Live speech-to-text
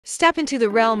Step into the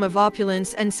realm of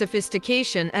opulence and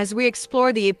sophistication as we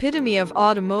explore the epitome of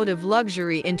automotive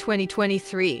luxury in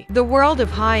 2023. The world of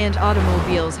high-end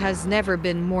automobiles has never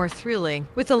been more thrilling,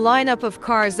 with a lineup of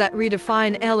cars that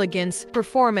redefine elegance,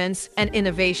 performance, and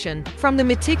innovation. From the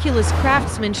meticulous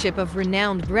craftsmanship of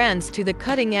renowned brands to the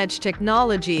cutting-edge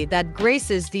technology that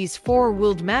graces these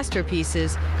four-wheeled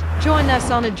masterpieces, join us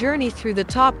on a journey through the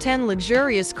top 10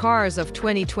 luxurious cars of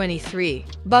 2023.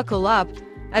 Buckle up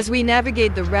as we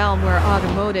navigate the realm where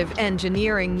automotive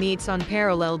engineering meets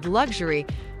unparalleled luxury,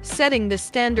 setting the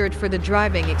standard for the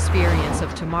driving experience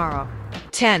of tomorrow.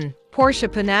 10. Porsche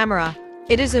Panamera.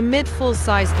 It is a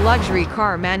mid-full-sized luxury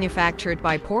car manufactured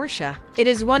by Porsche. It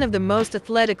is one of the most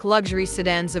athletic luxury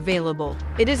sedans available.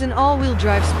 It is an all-wheel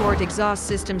drive sport exhaust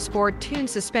system sport-tuned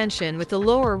suspension with a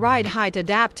lower ride height,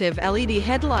 adaptive LED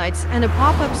headlights, and a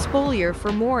pop-up spoiler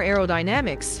for more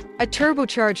aerodynamics. A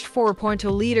turbocharged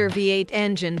 4.0-liter V8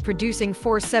 engine producing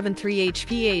 473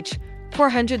 hph,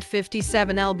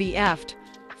 457 lb-ft.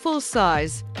 Full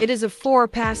size, it is a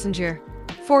four-passenger,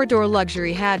 four-door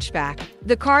luxury hatchback.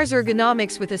 The car's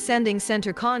ergonomics with ascending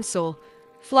center console,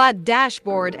 flat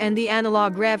dashboard, and the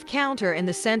analog rev counter in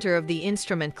the center of the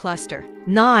instrument cluster.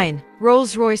 9.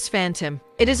 Rolls-Royce Phantom.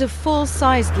 It is a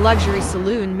full-sized luxury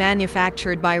saloon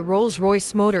manufactured by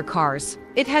Rolls-Royce Motor Cars.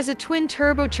 It has a twin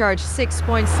turbocharged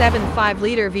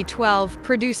 6.75-liter V12,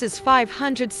 produces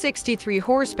 563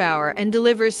 horsepower, and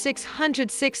delivers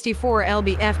 664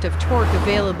 lb-ft of torque,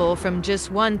 available from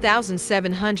just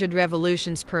 1,700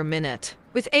 revolutions per minute.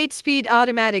 With 8-speed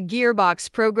automatic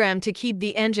gearbox programmed to keep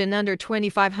the engine under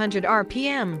 2,500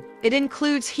 RPM. It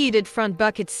includes heated front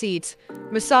bucket seats,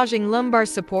 massaging lumbar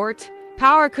support,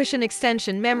 power cushion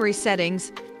extension, memory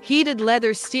settings, heated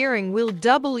leather steering wheel,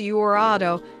 W or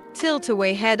auto,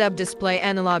 tilt-away head-up display,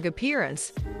 analog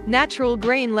appearance, natural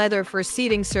grain leather for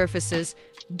seating surfaces,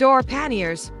 door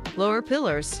panniers, lower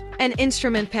pillars, an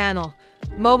instrument panel,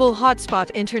 mobile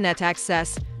hotspot, internet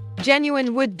access,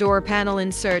 genuine wood door panel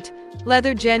insert,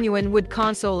 leather genuine wood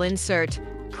console insert,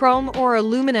 chrome or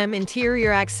aluminum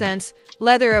interior accents,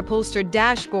 leather upholstered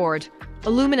dashboard,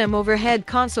 aluminum overhead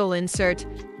console insert,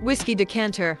 whiskey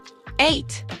decanter.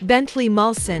 8. Bentley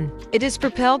Mulsanne. It is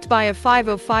propelled by a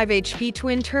 505 HP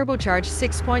twin turbocharged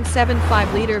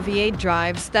 6.75-liter V8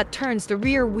 drives that turns the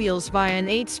rear wheels via an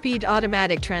 8-speed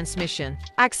automatic transmission.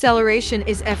 Acceleration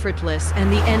is effortless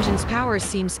and the engine's power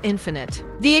seems infinite.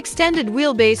 The extended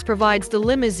wheelbase provides the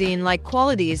limousine-like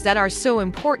qualities that are so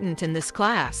important in this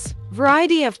class.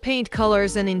 Variety of paint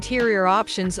colors and interior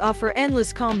options offer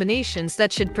endless combinations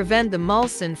that should prevent the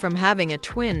Mulsanne from having a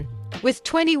twin. With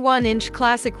 21-inch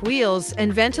classic wheels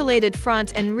and ventilated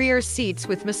front and rear seats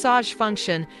with massage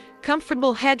function,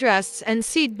 comfortable headrests and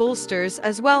seat bolsters,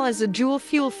 as well as a dual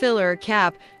fuel filler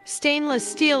cap, stainless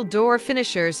steel door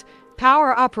finishers,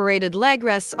 power-operated leg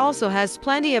rests, also has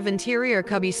plenty of interior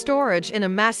cubby storage in a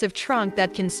massive trunk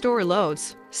that can store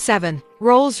loads. 7.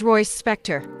 Rolls-Royce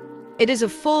Spectre. It is a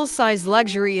full-size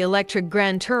luxury electric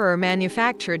Grand Tourer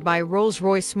manufactured by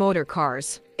Rolls-Royce Motor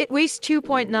Cars. It weighs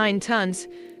 2.9 tons,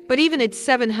 but even its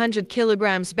 700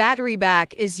 kilograms battery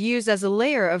pack is used as a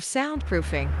layer of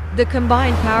soundproofing. The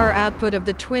combined power output of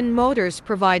the twin motors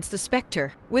provides the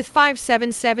Spectre with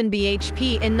 577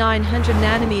 bhp and 900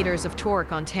 nanometers of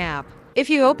torque on tap. If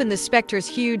you open the Spectre's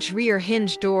huge rear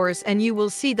hinge doors, and you will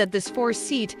see that this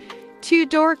 4-seat,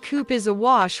 2-door coupe is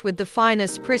awash with the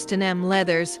finest pristine M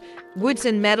leathers, woods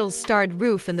and metals starred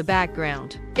roof in the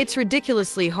background. It's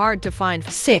ridiculously hard to find.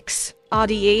 6.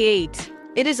 Audi A8.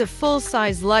 It is a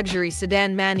full-size luxury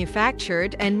sedan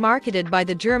manufactured and marketed by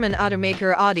the German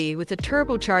automaker Audi with a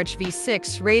turbocharged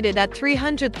V6 rated at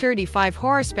 335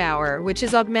 horsepower, which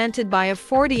is augmented by a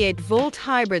 48-volt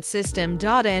hybrid system,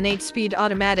 an 8-speed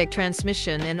automatic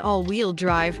transmission, and all-wheel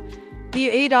drive. The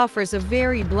A8 offers a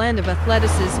varied blend of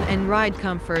athleticism and ride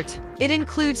comfort. It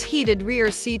includes heated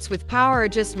rear seats with power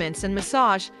adjustments and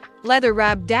massage,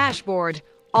 leather-wrapped dashboard,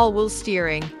 all-wheel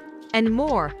steering, and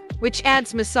more, which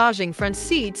adds massaging front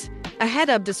seats, a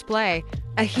head-up display,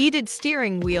 a heated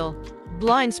steering wheel,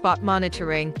 blind spot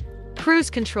monitoring, cruise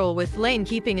control with lane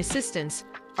keeping assistance,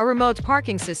 a remote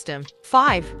parking system.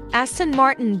 5. Aston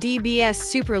Martin DBS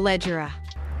Superleggera.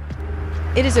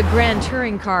 It is a grand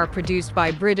touring car produced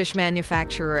by British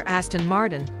manufacturer Aston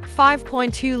Martin.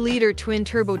 5.2-liter twin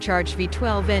turbocharged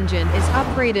V12 engine is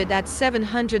uprated at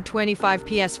 725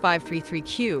 PS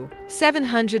 533Q,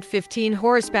 715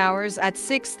 horsepower at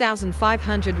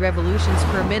 6,500 revolutions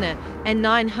per minute, and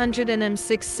 900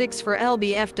 Nm66 for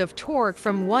lb-ft of torque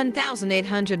from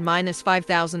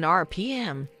 1,800–5,000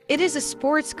 RPM. It is a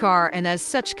sports car and as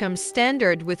such comes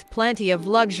standard with plenty of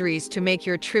luxuries to make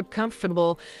your trip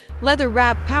comfortable.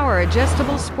 Leather-wrapped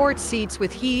power-adjustable sports seats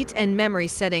with heat and memory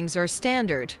settings are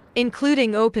standard,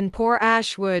 including open-pore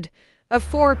ashwood, a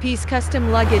 4-piece custom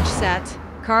luggage set,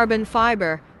 carbon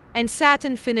fiber, and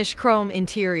satin finish chrome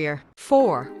interior.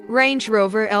 4. Range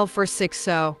Rover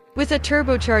L460. With a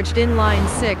turbocharged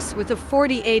inline-6 with a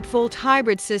 48-volt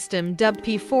hybrid system dubbed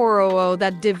P400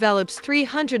 that develops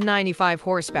 395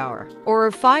 horsepower, or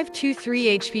a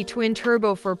 523 HP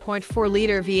twin-turbo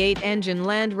 4.4-liter V8 engine,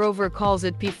 Land Rover calls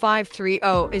it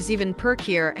P530, is even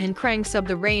perkier and cranks up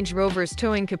the Range Rover's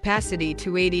towing capacity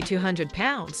to 80-100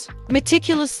 pounds.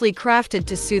 Meticulously crafted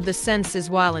to soothe the senses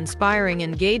while inspiring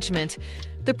engagement,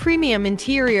 the premium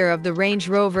interior of the Range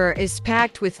Rover is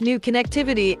packed with new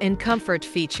connectivity and comfort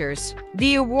features.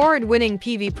 The award-winning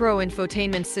PV Pro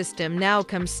infotainment system now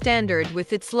comes standard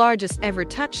with its largest ever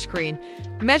touchscreen,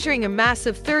 measuring a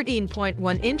massive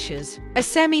 13.1 inches. A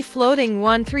semi-floating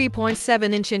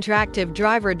 3.7-inch interactive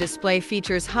driver display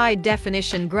features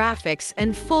high-definition graphics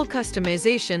and full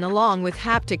customization along with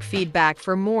haptic feedback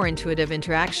for more intuitive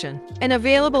interaction. An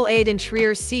available 8-inch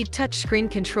rear seat touchscreen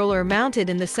controller mounted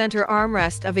in the center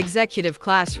armrest of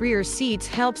executive-class rear seats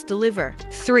helps deliver.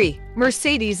 3.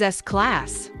 Mercedes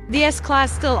S-Class. The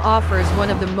S-Class still offers one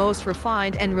of the most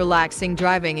refined and relaxing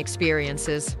driving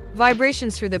experiences.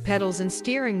 Vibrations through the pedals and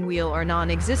steering wheel are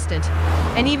non-existent,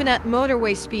 and even at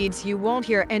motorway speeds you won't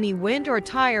hear any wind or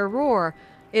tire roar.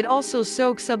 It also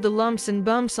soaks up the lumps and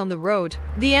bumps on the road.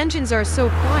 The engines are so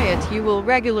quiet you will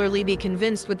regularly be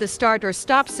convinced with the start or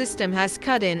stop system has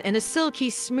cut in and a silky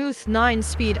smooth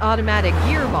 9-speed automatic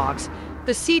gearbox.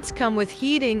 The seats come with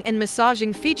heating and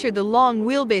massaging feature. The long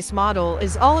wheelbase model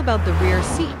is all about the rear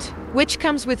seat, which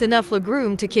comes with enough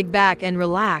legroom to kick back and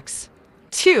relax.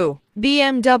 2.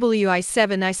 BMW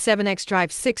i7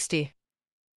 xDrive 60.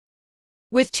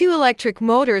 With 2 electric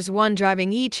motors, one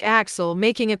driving each axle,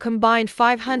 making a combined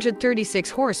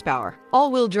 536 horsepower.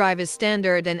 All-wheel drive is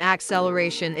standard and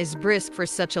acceleration is brisk for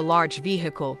such a large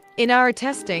vehicle. In our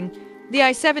testing, the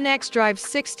i7 xDrive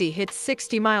 60 hits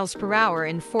 60 miles per hour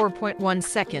in 4.1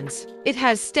 seconds. It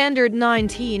has standard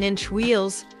 19-inch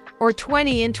wheels, or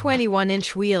 20 and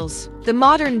 21-inch wheels. The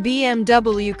modern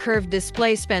BMW curved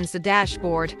display spans the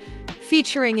dashboard,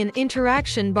 featuring an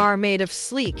interaction bar made of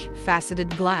sleek,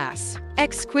 faceted glass.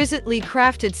 Exquisitely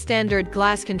crafted standard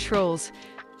glass controls.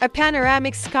 A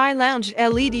panoramic Sky Lounge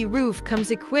LED roof comes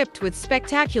equipped with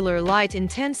spectacular light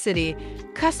intensity,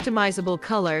 customizable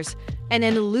colors, and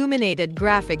an illuminated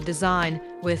graphic design,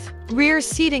 with rear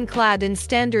seating clad in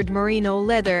standard merino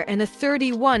leather and a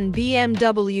 31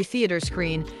 BMW theater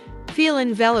screen. Feel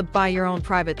enveloped by your own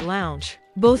private lounge.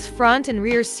 Both front and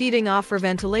rear seating offer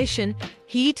ventilation,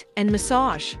 heat, and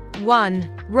massage.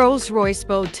 1. Rolls-Royce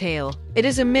Phantom. It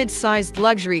is a mid-sized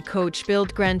luxury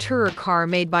coach-built Grand Tourer car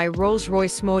made by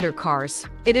Rolls-Royce Motor Cars.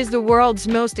 It is the world's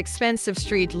most expensive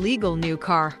street-legal new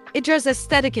car. It draws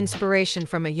aesthetic inspiration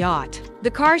from a yacht.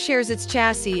 The car shares its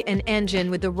chassis and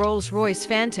engine with the Rolls-Royce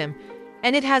Phantom,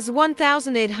 and it has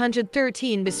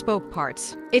 1,813 bespoke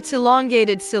parts. Its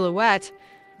elongated silhouette,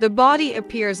 the body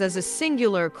appears as a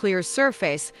singular clear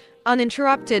surface,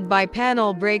 uninterrupted by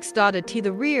panel brakes dotted to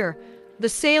the rear. The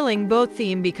sailing boat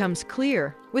theme becomes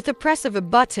clear, with the press of a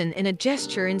button in a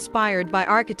gesture inspired by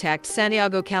architect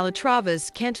Santiago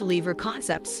Calatrava's cantilever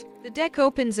concepts. The deck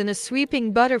opens in a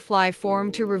sweeping butterfly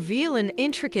form to reveal an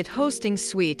intricate hosting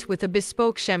suite with a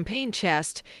bespoke champagne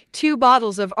chest, 2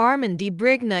 bottles of Armand de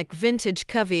Brignac vintage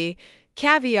cuvee,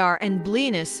 caviar and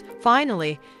Blenus.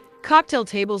 Finally, cocktail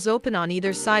tables open on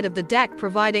either side of the deck,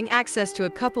 providing access to a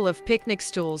couple of picnic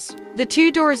stools. The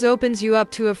 2 doors opens you up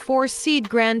to a 4-seat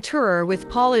Grand Tourer with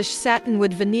polished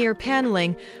satinwood veneer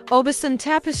paneling, Aubusson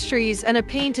tapestries, and a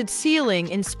painted ceiling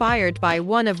inspired by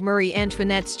one of Marie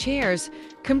Antoinette's chairs,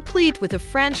 complete with a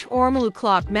French ormolu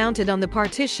clock mounted on the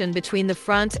partition between the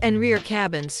front and rear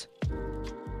cabins.